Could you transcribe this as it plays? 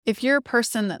If you're a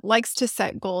person that likes to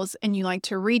set goals and you like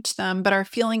to reach them, but are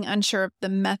feeling unsure of the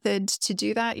method to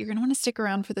do that, you're going to want to stick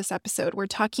around for this episode. We're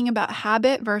talking about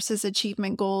habit versus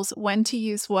achievement goals, when to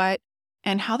use what,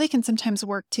 and how they can sometimes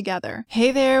work together.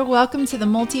 Hey there, welcome to the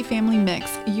Multifamily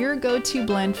Mix, your go-to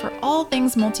blend for all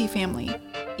things multifamily.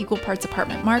 Equal parts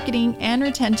apartment marketing and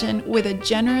retention with a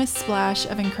generous splash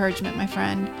of encouragement, my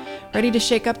friend. Ready to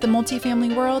shake up the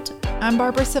multifamily world? I'm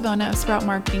Barbara Savona of Sprout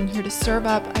Marketing, here to serve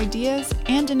up ideas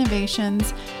and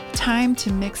innovations. Time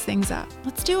to mix things up.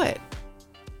 Let's do it.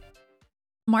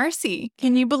 Marcy,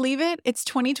 can you believe it? It's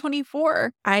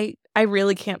 2024. I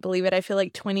really can't believe it. I feel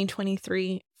like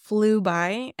 2023 flew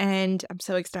by and I'm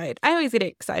so excited. I always get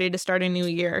excited to start a new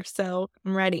year, so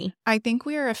I'm ready. I think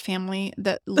we are a family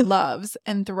that loves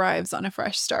and thrives on a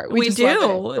fresh start. We do.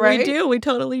 Love it, right? We do. We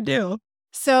totally do.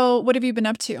 So what have you been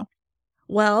up to?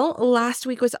 Well, last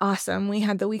week was awesome. We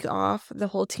had the week off. The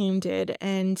whole team did.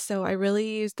 And so I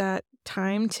really used that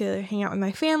time to hang out with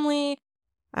my family.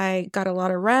 I got a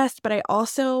lot of rest, but I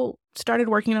also started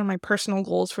working on my personal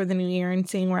goals for the new year and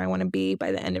seeing where I want to be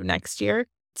by the end of next year.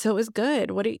 So it was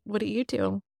good. What do you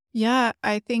do? Yeah,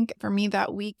 I think for me,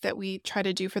 that week that we try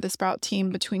to do for the Sprout team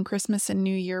between Christmas and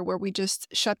New Year, where we just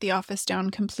shut the office down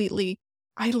completely,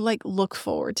 I look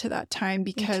forward to that time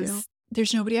because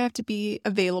there's nobody I have to be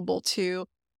available to,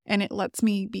 and it lets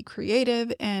me be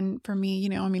creative. And for me,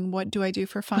 what do I do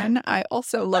for fun? I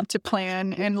also love to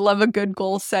plan and love a good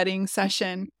goal setting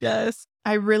session. Yes.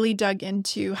 I really dug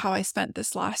into how I spent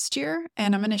this last year,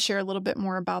 and I'm going to share a little bit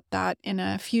more about that in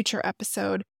a future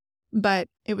episode. But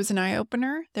it was an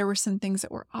eye-opener. There were some things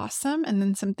that were awesome, and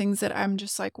then some things that I'm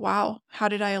just like, wow, how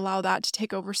did I allow that to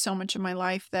take over so much of my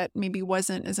life that maybe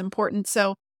wasn't as important?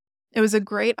 So it was a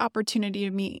great opportunity to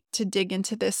me to dig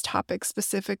into this topic,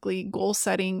 specifically goal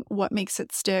setting, what makes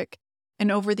it stick.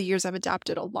 And over the years, I've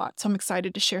adapted a lot. So I'm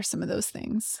excited to share some of those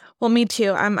things. Well, me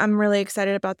too. I'm really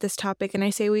excited about this topic, and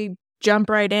I say we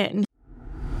jump right in.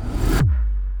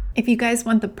 If you guys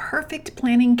want the perfect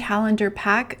planning calendar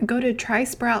pack, go to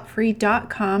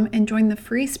trysproutfree.com and join the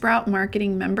free Sprout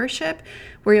Marketing membership,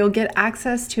 where you'll get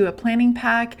access to a planning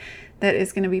pack that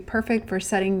is going to be perfect for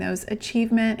setting those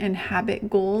achievement and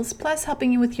habit goals, plus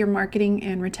helping you with your marketing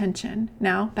and retention.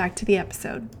 Now, back to the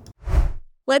episode.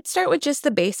 Let's start with just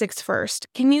the basics first.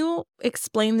 Can you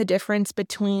explain the difference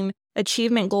between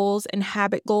achievement goals and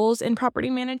habit goals in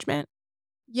property management?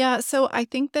 Yeah, so I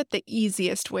think that the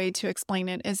easiest way to explain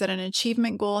it is that an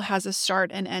achievement goal has a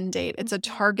start and end date. It's a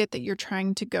target that you're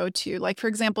trying to go to. Like, for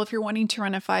example, if you're wanting to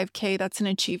run a 5K, that's an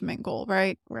achievement goal,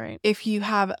 right? Right. If you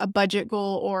have a budget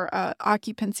goal or a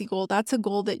occupancy goal, that's a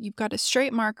goal that you've got a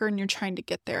straight marker and you're trying to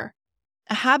get there.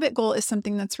 A habit goal is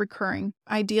something that's recurring.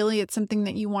 Ideally, it's something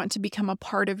that you want to become a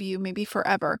part of you, maybe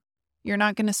forever. You're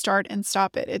not going to start and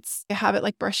stop it. It's a habit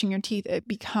like brushing your teeth. It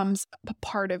becomes a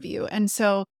part of you. And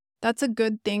so that's a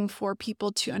good thing for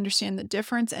people to understand the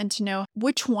difference and to know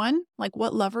which one, like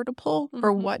what lever to pull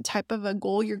or what type of a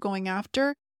goal you're going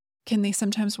after. Can they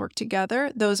sometimes work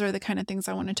together? Those are the kind of things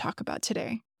I want to talk about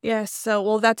today. Yes.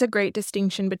 So, that's a great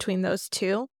distinction between those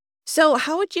two. So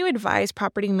how would you advise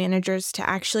property managers to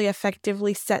actually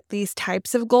effectively set these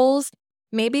types of goals?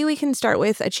 Maybe we can start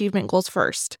with achievement goals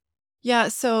first. Yeah,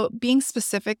 so being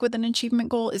specific with an achievement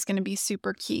goal is going to be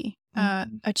super key.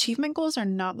 Achievement goals are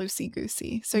not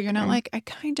loosey-goosey. So you're not like, I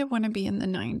kind of want to be in the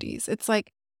 90s. It's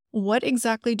like, what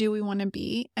exactly do we want to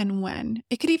be and when?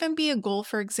 It could even be a goal.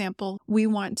 For example, we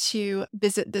want to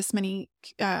visit this many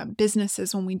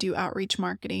businesses when we do outreach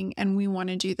marketing, and we want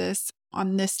to do this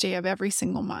on this day of every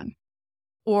single month.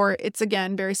 Or it's,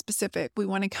 again, very specific. We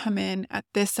want to come in at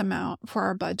this amount for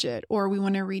our budget, or we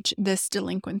want to reach this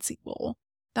delinquency goal.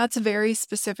 That's very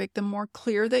specific. The more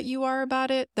clear that you are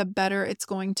about it, the better it's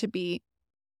going to be.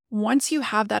 Once you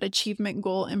have that achievement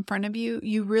goal in front of you,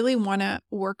 you really want to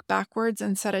work backwards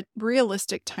and set a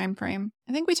realistic time frame.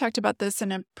 I think we talked about this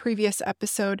in a previous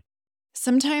episode.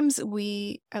 Sometimes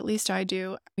we, at least I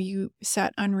do, you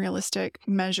set unrealistic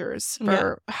measures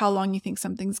for how long you think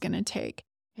something's going to take.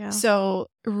 Yeah. So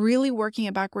really working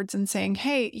it backwards and saying,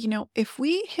 hey, if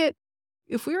we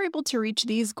were able to reach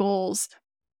these goals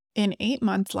in 8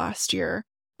 months last year,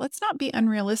 let's not be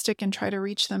unrealistic and try to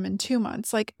reach them in 2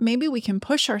 months. Like, maybe we can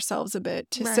push ourselves a bit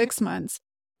to 6 months,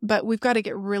 but we've got to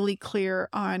get really clear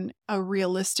on a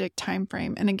realistic time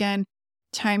frame. And again,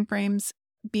 time frames,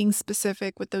 being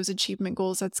specific with those achievement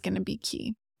goals, that's going to be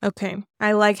key. Okay.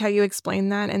 I like how you explain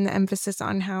that and the emphasis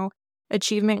on how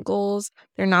achievement goals,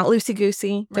 they're not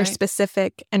loosey-goosey, they're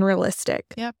specific and realistic.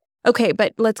 Yep. Okay,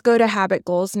 but let's go to habit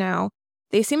goals now.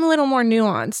 They seem a little more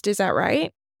nuanced. Is that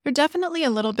right? They're definitely a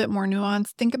little bit more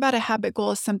nuanced. Think about a habit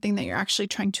goal as something that you're actually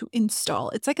trying to install.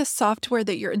 It's like a software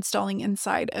that you're installing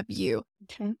inside of you.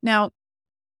 Okay. Now,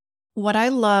 what I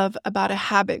love about a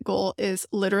habit goal is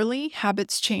literally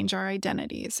habits change our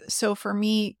identities. So for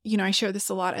me, I share this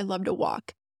a lot. I love to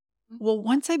walk. Well,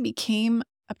 once I became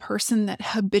a person that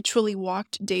habitually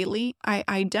walked daily, I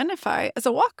identify as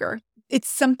a walker. It's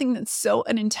something that's so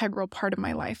an integral part of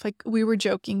my life. Like we were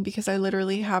joking because I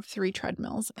literally have 3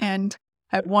 treadmills and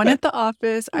I have one at the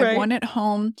office, I have one at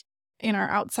home in our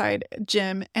outside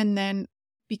gym. And then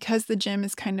because the gym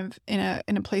is kind of in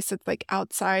a place that's like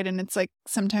outside and it's like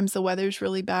sometimes the weather's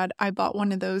really bad, I bought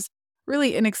one of those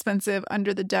really inexpensive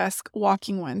under the desk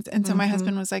walking ones. And so my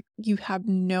husband was like, you have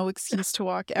no excuse to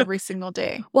walk every single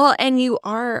day. Well, and you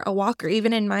are a walker.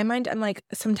 Even in my mind, I'm like,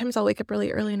 sometimes I'll wake up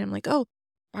really early and I'm like, oh,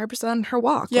 Barbara's on her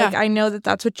walk. Yeah. Like, I know that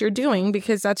that's what you're doing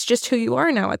because that's just who you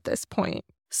are now at this point.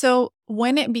 So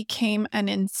when it became an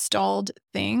installed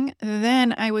thing,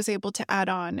 then I was able to add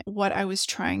on what I was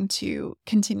trying to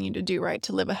continue to do, right,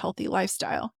 to live a healthy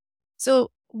lifestyle.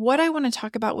 So what I want to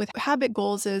talk about with habit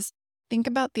goals is think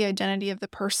about the identity of the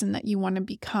person that you want to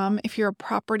become. If you're a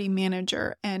property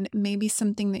manager and maybe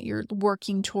something that you're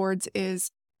working towards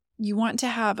is you want to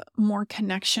have more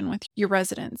connection with your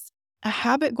residents. A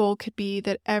habit goal could be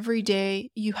that every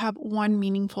day you have one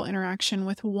meaningful interaction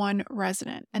with one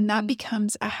resident, and that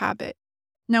becomes a habit.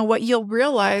 Now, what you'll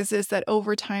realize is that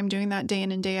over time, doing that day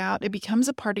in and day out, it becomes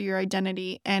a part of your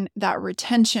identity, and that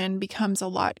retention becomes a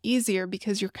lot easier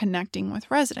because you're connecting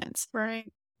with residents.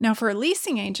 Right. Now, for a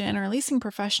leasing agent or a leasing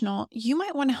professional, you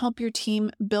might want to help your team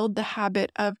build the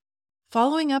habit of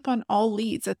following up on all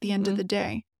leads at the end of the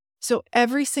day. So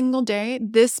every single day,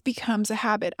 this becomes a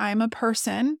habit. I'm a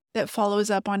person that follows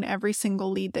up on every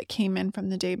single lead that came in from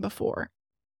the day before.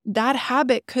 That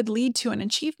habit could lead to an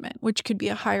achievement, which could be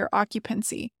a higher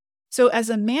occupancy. So as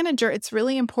a manager, it's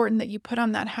really important that you put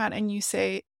on that hat and you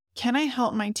say, can I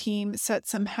help my team set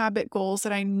some habit goals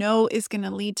that I know is going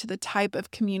to lead to the type of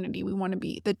community we want to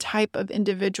be, the type of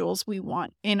individuals we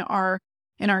want in our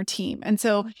team? And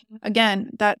so again,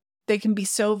 that they can be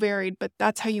so varied, but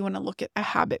that's how you want to look at a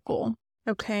habit goal.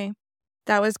 Okay.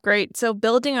 That was great. So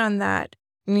building on that,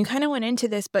 and you kind of went into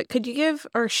this, but could you give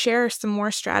or share some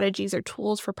more strategies or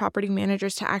tools for property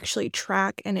managers to actually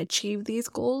track and achieve these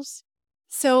goals?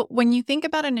 So when you think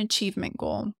about an achievement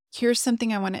goal, here's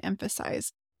something I want to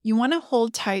emphasize. You want to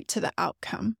hold tight to the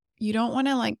outcome. You don't want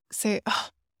to say, oh,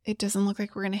 it doesn't look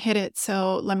like we're going to hit it,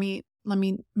 so let me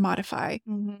modify.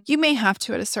 You may have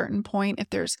to at a certain point if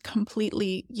there's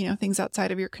completely, things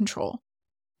outside of your control.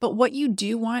 But what you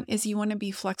do want is you want to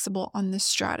be flexible on the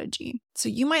strategy. So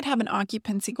you might have an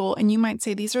occupancy goal and you might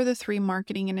say, these are the 3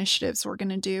 marketing initiatives we're going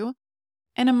to do.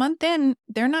 And a month in,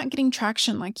 they're not getting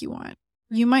traction like you want.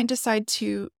 You might decide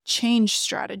to change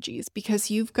strategies because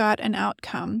you've got an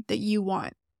outcome that you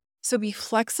want. So be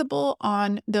flexible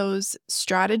on those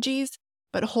strategies,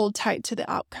 but hold tight to the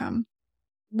outcome.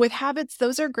 With habits,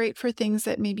 those are great for things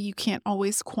that maybe you can't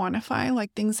always quantify,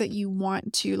 like things that you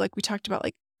want to, like we talked about,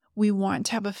 like we want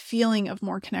to have a feeling of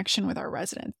more connection with our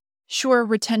residents. Sure,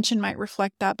 retention might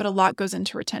reflect that, but a lot goes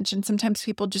into retention. Sometimes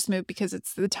people just move because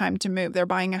it's the time to move. They're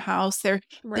buying a house. They're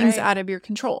things out of your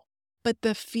control. But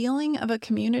the feeling of a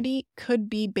community could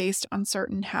be based on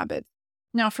certain habits.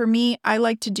 Now, for me, I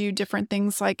like to do different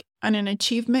things like on an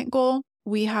achievement goal.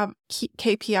 We have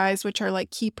KPIs, which are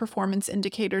like key performance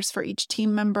indicators for each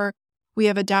team member. We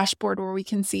have a dashboard where we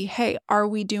can see, hey, are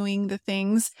we doing the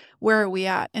things? Where are we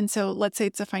at? And so let's say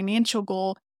it's a financial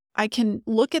goal. I can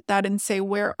look at that and say,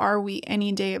 where are we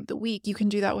any day of the week? You can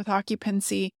do that with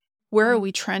occupancy. Where are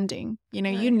we trending?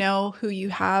 You know who you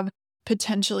have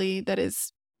potentially that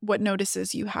is what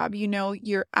notices you have. You know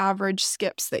your average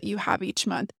skips that you have each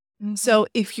month. So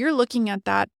if you're looking at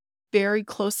that very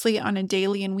closely on a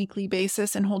daily and weekly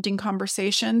basis and holding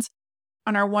conversations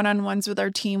on our one-on-ones with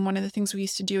our team, one of the things we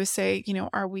used to do is say,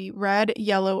 are we red,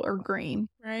 yellow, or green?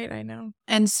 Right, I know.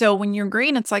 And so when you're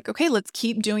green, it's like, okay, let's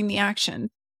keep doing the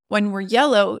action. When we're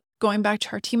yellow, going back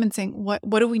to our team and saying, what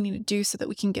do we need to do so that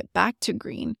we can get back to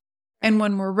green? And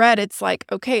when we're red, it's like,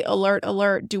 okay, alert,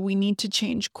 alert. Do we need to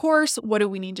change course? What do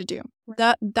we need to do?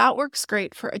 That works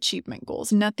great for achievement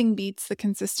goals. Nothing beats the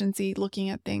consistency, looking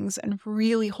at things and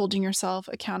really holding yourself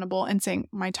accountable and saying,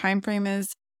 my time frame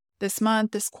is this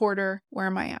month, this quarter, where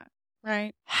am I at?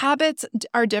 Right. Habits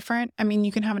are different. I mean,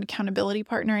 you can have an accountability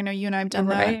partner. I know you and I have done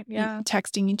that. Yeah.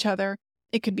 Texting each other.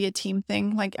 It could be a team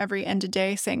thing, like every end of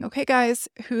day saying, okay, guys,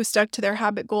 who stuck to their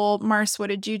habit goal? Mars, what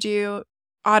did you do?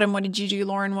 Autumn, what did you do?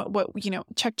 Lauren, what,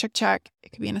 check.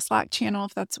 It could be in a Slack channel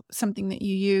if that's something that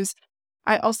you use.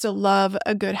 I also love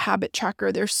a good habit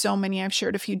tracker. There's so many. I've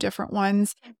shared a few different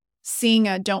ones. Seeing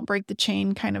a don't break the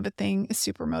chain kind of a thing is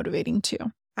super motivating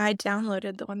too. I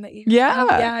downloaded the one that you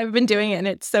Yeah. Yeah, I've been doing it and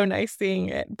it's so nice seeing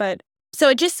it. But so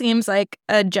it just seems like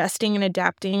adjusting and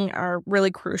adapting are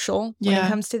really crucial when it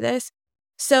comes to this.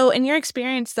 So in your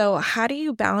experience though, how do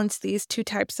you balance these two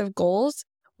types of goals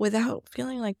without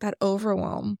feeling like that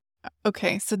overwhelm?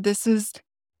 Okay, so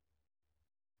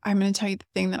I'm going to tell you the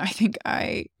thing that I think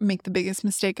I make the biggest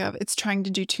mistake of. It's trying to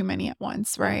do too many at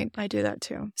once, right? I do that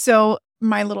too. So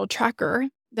my little tracker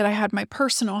that I had my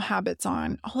personal habits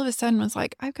on all of a sudden was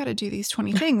like, I've got to do these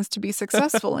 20 things to be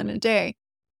successful in a day.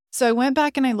 So I went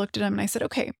back and I looked at them and I said,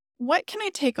 okay, what can I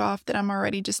take off that I'm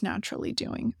already just naturally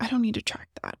doing? I don't need to track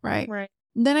that, right? Right.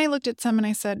 Then I looked at some and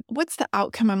I said, what's the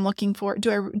outcome I'm looking for?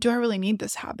 Do I really need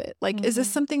this habit? Like, is this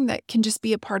something that can just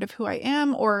be a part of who I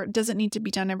am, or does it need to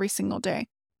be done every single day?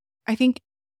 I think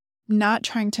not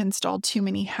trying to install too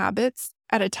many habits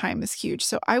at a time is huge.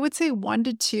 So I would say 1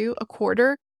 to 2 a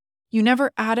quarter. You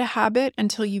never add a habit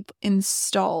until you've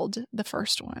installed the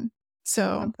first one.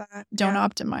 So don't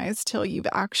optimize till you've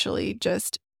actually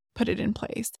just put it in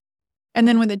place. And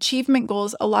then with achievement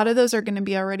goals, a lot of those are going to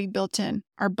be already built in.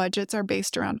 Our budgets are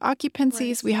based around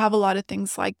occupancies. Right. We have a lot of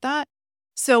things like that.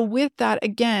 So with that,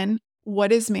 again,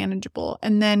 what is manageable?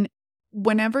 And then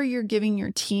whenever you're giving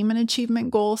your team an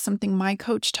achievement goal, something my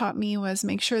coach taught me was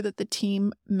make sure that the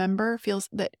team member feels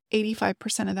that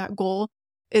 85% of that goal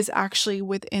is actually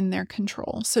within their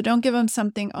control. So don't give them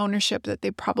something ownership that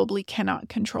they probably cannot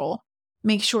control.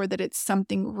 Make sure that it's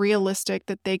something realistic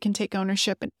that they can take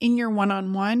ownership. And in your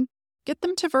one-on-one, get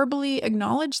them to verbally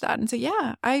acknowledge that and say,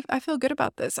 yeah, I feel good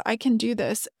about this. I can do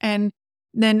this. And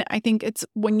then I think it's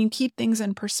when you keep things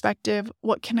in perspective,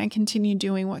 what can I continue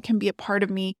doing? What can be a part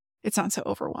of me? It's not so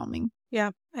overwhelming.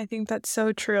 Yeah, I think that's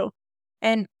so true.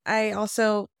 And I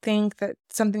also think that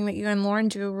something that you and Lauren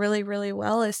do really, really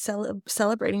well is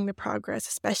celebrating the progress,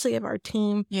 especially of our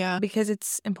team. Yeah. Because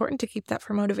it's important to keep that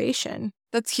for motivation.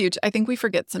 That's huge. I think we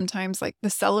forget sometimes, like the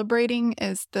celebrating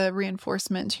is the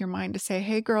reinforcement to your mind to say,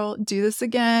 hey, girl, do this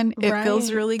again. It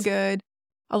feels really good.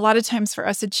 A lot of times for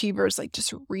us achievers, like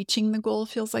just reaching the goal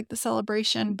feels like the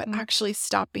celebration, but actually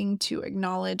stopping to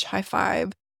acknowledge, high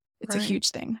five, it's a huge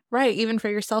thing. Right. Even for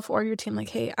yourself or your team, like,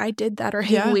 hey, I did that, or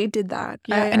hey, we did that.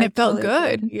 Yeah. And it felt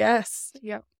good. Yes.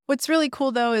 Yeah. What's really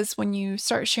cool though is when you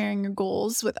start sharing your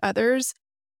goals with others,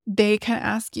 they kind of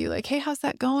ask you like, hey, how's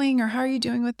that going? Or how are you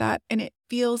doing with that? And it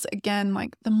feels again,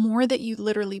 like the more that you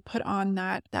literally put on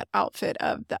that outfit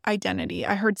of the identity.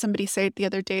 I heard somebody say it the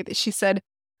other day that she said, it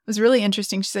was really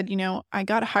interesting. She said, I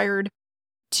got hired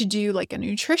to do like a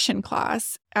nutrition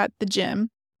class at the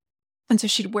gym. And so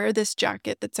she'd wear this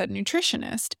jacket that said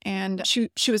nutritionist. And she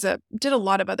did a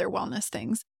lot of other wellness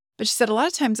things. But she said a lot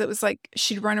of times it was like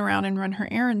she'd run around and run her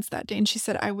errands that day. And she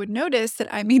said, I would notice that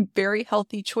I made very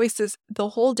healthy choices the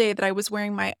whole day that I was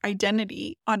wearing my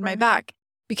identity on my back.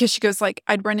 Because she goes like,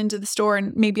 I'd run into the store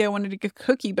and maybe I wanted to get a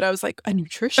cookie, but I was like, a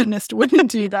nutritionist wouldn't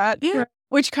do that. Yeah.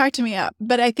 Which cracked me up.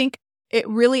 But I think it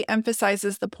really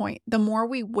emphasizes the point. The more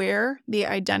we wear the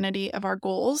identity of our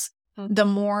goals, the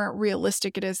more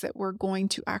realistic it is that we're going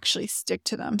to actually stick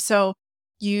to them. So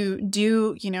you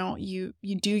do, you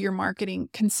do your marketing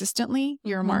consistently,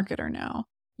 you're a marketer now.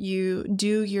 You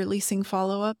do your leasing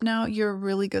follow-up now, you're a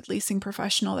really good leasing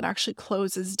professional that actually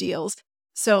closes deals.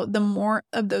 So the more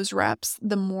of those reps,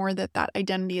 the more that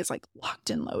identity is like locked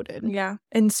and loaded. Yeah.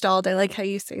 Installed. I like how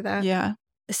you say that. Yeah.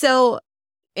 So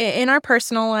in our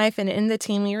personal life and in the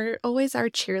team, you're always our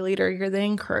cheerleader. You're the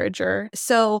encourager.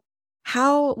 So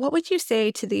what would you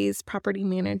say to these property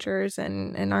managers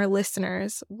and our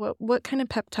listeners? What kind of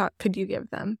pep talk could you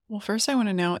give them? Well, first I want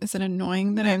to know, is it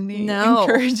annoying that I'm the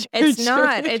encourager? It's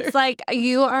not. It's like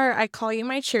I call you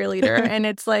my cheerleader and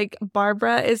it's like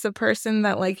Barbara is a person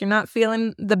that like you're not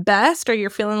feeling the best or you're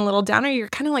feeling a little down or you're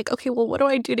kind of like, okay, well, what do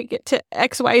I do to get to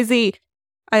XYZ?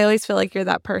 I always feel like you're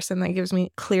that person that gives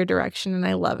me clear direction and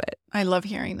I love it. I love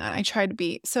hearing that. I try to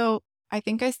be. So I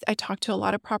think I talk to a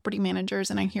lot of property managers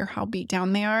and I hear how beat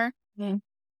down they are. And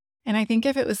I think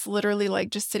if it was literally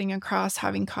like just sitting across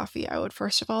having coffee, I would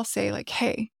first of all say like,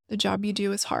 hey, the job you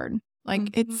do is hard.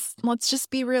 Like let's just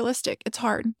be realistic. It's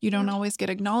hard. You don't always get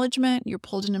acknowledgement. You're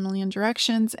pulled in a million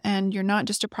directions and you're not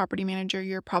just a property manager.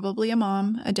 You're probably a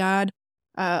mom, a dad,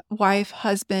 a wife,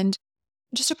 husband,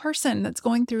 just a person that's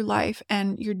going through life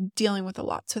and you're dealing with a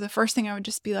lot. So the first thing I would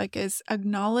just be like is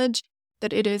acknowledge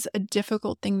that it is a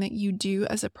difficult thing that you do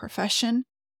as a profession.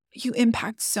 You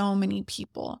impact so many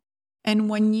people. And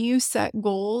when you set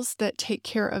goals that take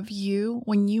care of you,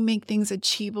 when you make things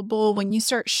achievable, when you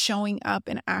start showing up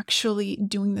and actually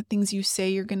doing the things you say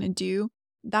you're going to do,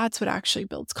 that's what actually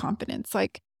builds confidence.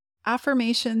 Like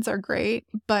affirmations are great,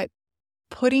 but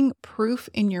putting proof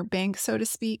in your bank, so to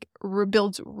speak,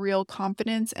 builds real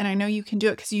confidence. And I know you can do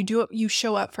it because you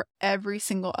show up for every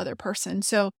single other person.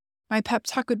 So my pep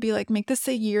talk would be like, make this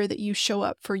a year that you show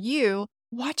up for you.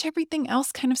 Watch everything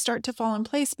else kind of start to fall in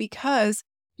place because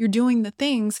you're doing the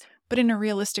things, but in a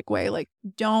realistic way. Like,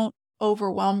 don't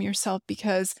overwhelm yourself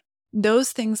because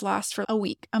those things last for a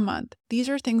week, a month. These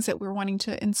are things that we're wanting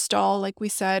to install, like we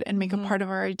said, and make a part of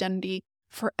our identity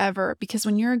forever. Because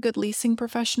when you're a good leasing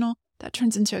professional, that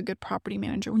turns into a good property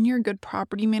manager. When you're a good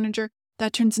property manager,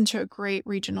 that turns into a great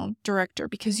regional director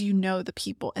because you know the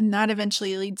people. And that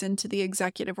eventually leads into the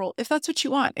executive role, if that's what you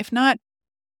want. If not,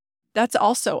 that's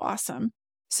also awesome.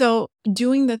 So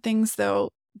doing the things,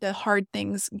 though, the hard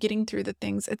things, getting through the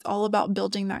things, it's all about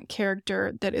building that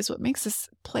character that is what makes this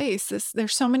place.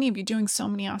 There's so many of you doing so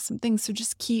many awesome things. So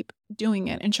just keep doing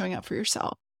it and showing up for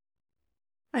yourself.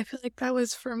 I feel like that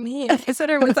was for me. I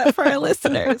consider was that for our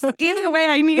listeners. Either way,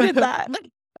 I needed that.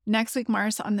 Next week,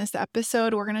 Mars, on this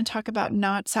episode, we're going to talk about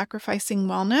not sacrificing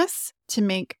wellness to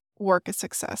make work a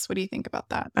success. What do you think about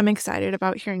that? I'm excited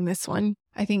about hearing this one.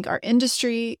 I think our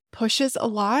industry pushes a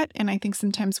lot, and I think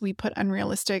sometimes we put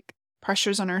unrealistic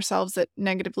pressures on ourselves that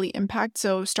negatively impact.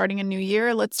 So starting a new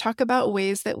year, let's talk about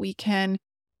ways that we can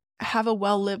have a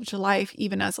well-lived life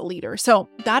even as a leader. So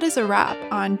that is a wrap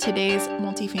on today's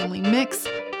Multifamily Mix.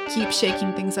 Keep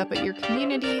shaking things up at your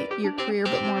community, your career,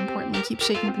 but more importantly, keep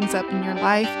shaking things up in your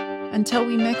life. Until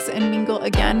we mix and mingle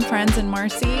again, friends and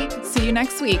Marcy, see you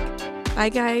next week. Bye,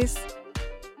 guys.